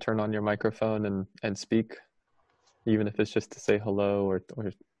enough to turn on your microphone and speak, even if it's just to say hello, or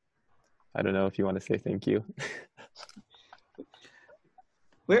I don't know if you want to say thank you.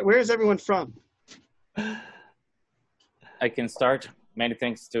 Where is everyone from? I can start. Many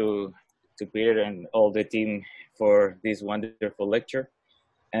thanks to Peter and all the team for this wonderful lecture.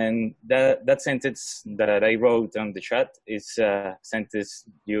 And that sentence that I wrote on the chat is a sentence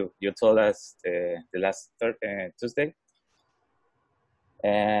you told us the last Tuesday.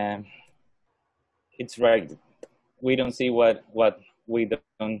 It's right. We don't see what we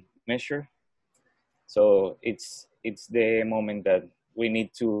don't measure. So it's the moment that we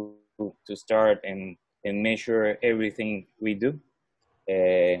need to start and measure everything we do.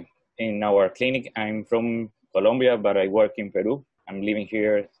 In our clinic, I'm from Colombia, but I work in Peru. I'm living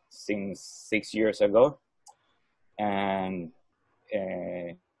here since 6 years ago, and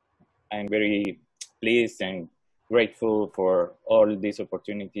I'm very pleased and grateful for all this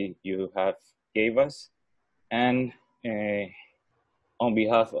opportunity you have gave us. And on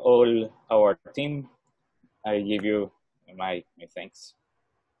behalf of all our team, I give you my thanks.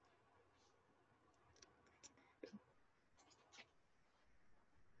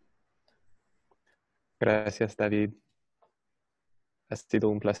 Gracias, David. Ha sido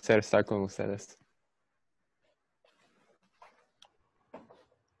un placer estar con ustedes.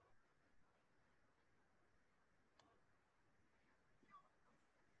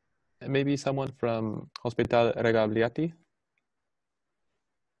 Maybe someone from Hospital Regagliati?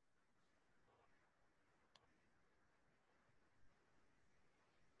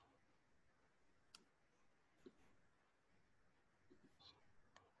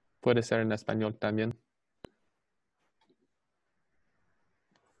 Puede ser en español también.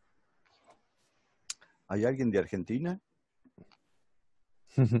 ¿Hay alguien de Argentina?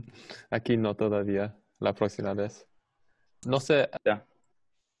 Aquí no todavía, la próxima vez. No sé,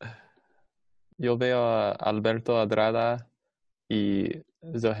 yo veo a Alberto Adrada y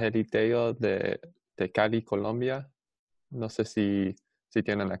Zoheliteo de Cali, Colombia. No sé si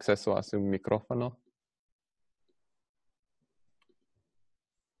tienen acceso a su micrófono.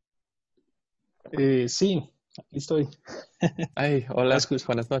 Sí, aquí estoy. Ay, hola,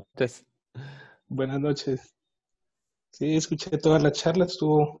 buenas noches. Buenas noches. Sí, escuché toda la charla,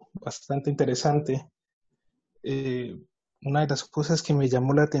 estuvo bastante interesante. Una de las cosas que me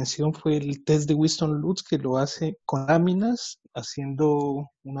llamó la atención fue el test de Winston-Lutz, que lo hace con láminas haciendo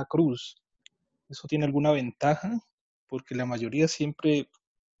una cruz. ¿Eso tiene alguna ventaja? Porque la mayoría siempre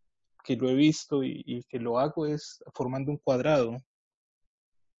que lo he visto y que lo hago es formando un cuadrado.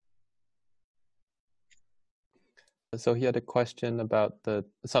 So he had a question about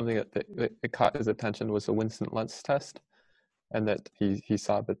something that caught his attention was the Winston-Lutz test, and that he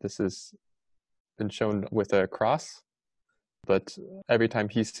saw that this has been shown with a cross, but every time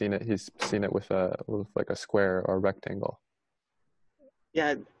he's seen it with like a square or rectangle.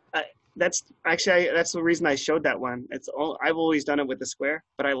 Yeah, that's the reason I showed that one. I've always done it with the square,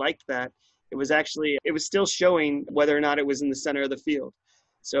 but I liked that It was still showing whether or not it was in the center of the field.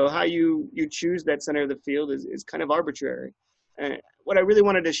 So how you choose that center of the field is kind of arbitrary. And what I really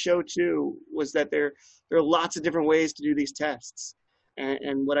wanted to show too was that there are lots of different ways to do these tests.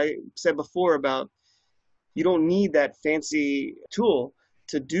 And what I said before about you don't need that fancy tool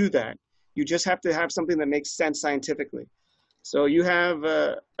to do that. You just have to have something that makes sense scientifically. So you have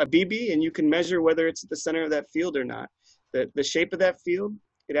a BB and you can measure whether it's at the center of that field or not. The shape of that field,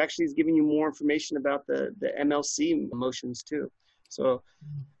 it actually is giving you more information about the MLC motions too. So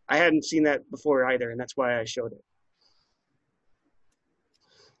I hadn't seen that before either, and that's why I showed it.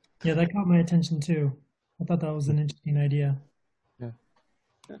 Yeah, that caught my attention too. I thought that was an interesting idea. Yeah.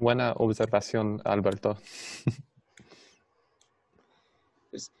 Buena observación, Alberto.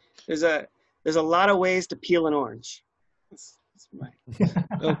 There's a lot of ways to peel an orange. That's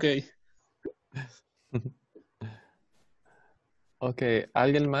Okay. Okay,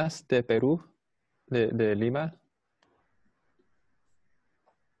 ¿alguien más de Perú? ¿De Lima?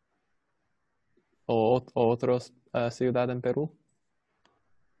 ¿O otros ciudad en Perú?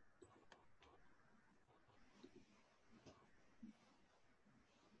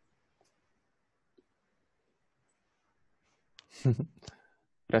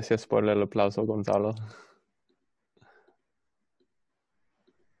 Gracias por el aplauso, Gonzalo.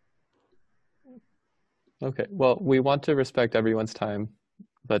 Okay, well, we want to respect everyone's time,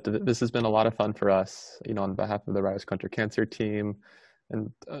 but this has been a lot of fun for us, on behalf of the Rayos Contra Cancer team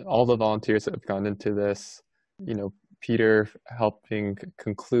and all the volunteers that have gone into this, Peter helping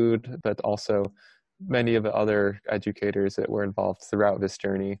conclude, but also many of the other educators that were involved throughout this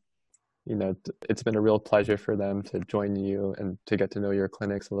journey. It's been a real pleasure for them to join you and to get to know your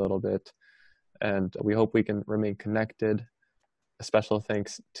clinics a little bit. And we hope we can remain connected. A special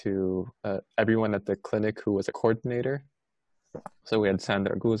thanks to everyone at the clinic who was a coordinator. So we had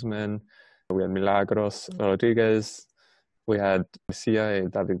Sandra Guzman, we had Milagros Rodriguez, we had Garcia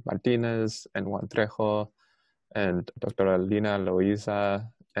and David Martinez, and Juan Trejo, and Dr. Lina Loiza,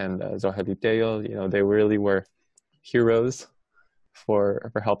 and Zoheliteo. They really were heroes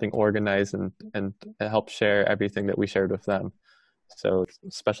for helping organize and help share everything that we shared with them. So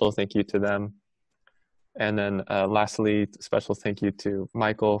special thank you to them. And then lastly, special thank you to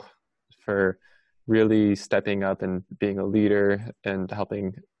Michael for really stepping up and being a leader and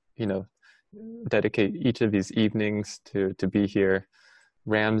helping, dedicate each of these evenings to be here.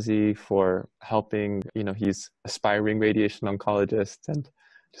 Ramsey for helping, he's aspiring radiation oncologist. And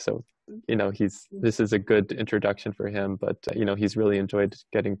so, this is a good introduction for him, but, he's really enjoyed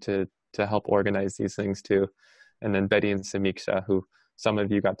getting to help organize these things too. And then Betty and Samiksha, who some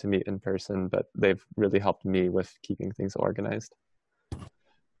of you got to meet in person, but they've really helped me with keeping things organized.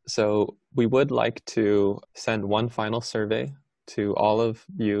 So we would like to send one final survey to all of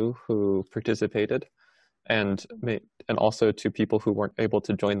you who participated and also to people who weren't able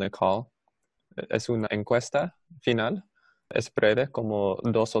to join the call. Es una encuesta final. Es breve, como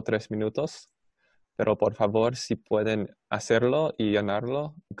 2 o 3 minutos, pero por favor, si pueden hacerlo y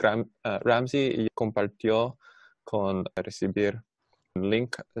llenarlo. Ramsey compartió con recibir un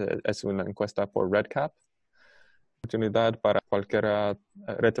link, es una encuesta por RedCap. Oportunidad para cualquier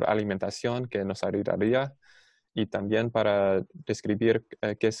retroalimentación que nos ayudaría y también para describir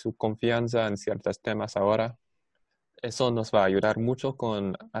qué es su confianza en ciertos temas ahora. Eso nos va a ayudar mucho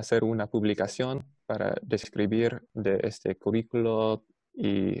con hacer una publicación para describir de este currículo,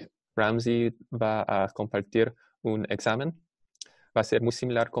 y Ramsey va a compartir un examen. Va a ser muy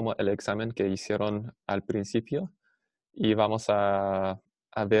similar como el examen que hicieron al principio y vamos a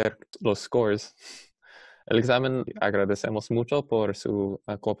ver los scores. El examen, agradecemos mucho por su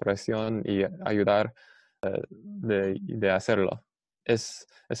cooperación y ayudar de hacerlo. Es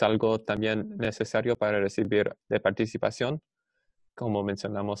algo también necesario para recibir de participación, como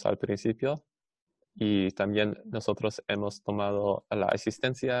mencionamos al principio, y también nosotros hemos tomado la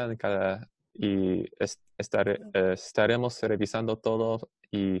asistencia y estaremos revisando todo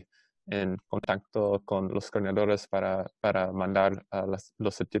y en contacto con los coordinadores para mandar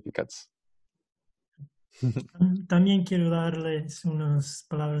los certificates. También quiero darles unas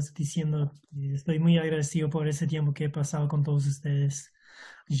palabras diciendo que estoy muy agradecido por ese tiempo que he pasado con todos ustedes.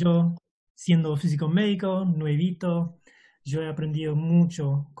 Yo, siendo físico médico, nuevito, yo he aprendido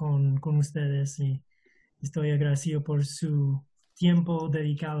mucho con ustedes y estoy agradecido por su tiempo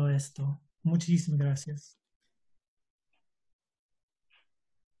dedicado a esto. Muchísimas gracias.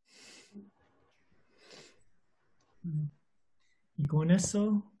 Y con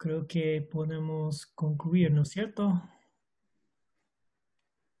eso creo que podemos concluir, ¿no es cierto?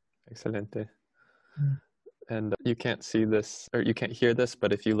 Excelente. And you can't see this, or you can't hear this,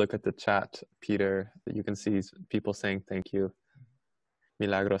 but if you look at the chat, Peter, you can see people saying thank you.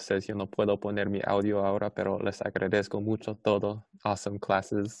 Milagro says, yo no puedo poner mi audio ahora, pero les agradezco mucho todo. Awesome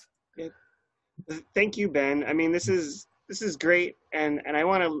classes. Yeah. Thank you, Ben. I mean, this is great, and I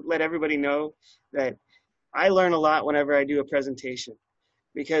want to let everybody know that I learn a lot whenever I do a presentation,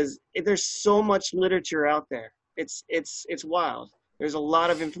 because there's so much literature out there. It's wild. There's a lot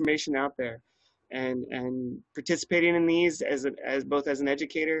of information out there, and participating in these as both as an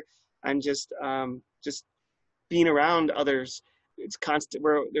educator and just being around others, it's constant.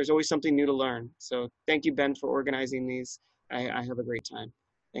 There's always something new to learn. So thank you, Ben, for organizing these. I have a great time.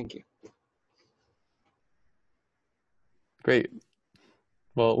 Thank you. Great.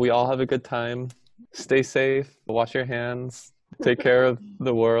 Well, we all have a good time. Stay safe, wash your hands, take care of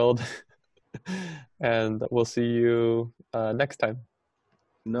the world, and we'll see you next time.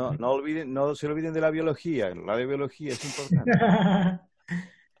 No se olviden de la biología. La biología es importante.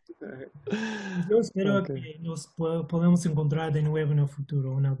 Yo espero que nos podamos encontrar de nuevo en el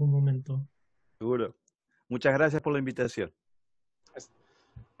futuro, en algún momento. Seguro. Muchas gracias por la invitación.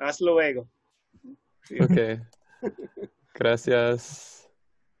 Hasta luego. Okay. Gracias.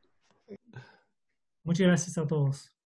 Muchas gracias a todos.